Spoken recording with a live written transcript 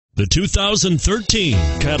The 2013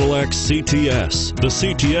 Cadillac CTS. The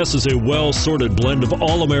CTS is a well-sorted blend of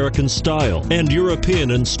all-American style and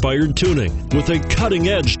European-inspired tuning with a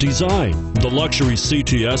cutting-edge design. The luxury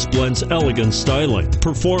CTS blends elegant styling,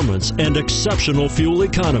 performance, and exceptional fuel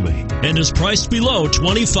economy and is priced below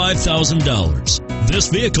 $25,000. This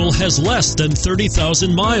vehicle has less than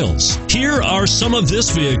 30,000 miles. Here are some of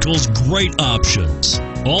this vehicle's great options: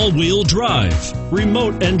 all-wheel drive,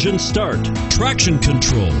 remote engine start, traction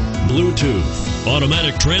control, Bluetooth,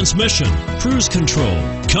 automatic transmission, cruise control,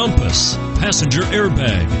 compass, passenger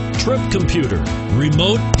airbag, trip computer,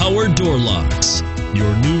 remote power door locks.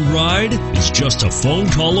 Your new ride is just a phone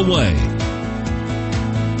call away.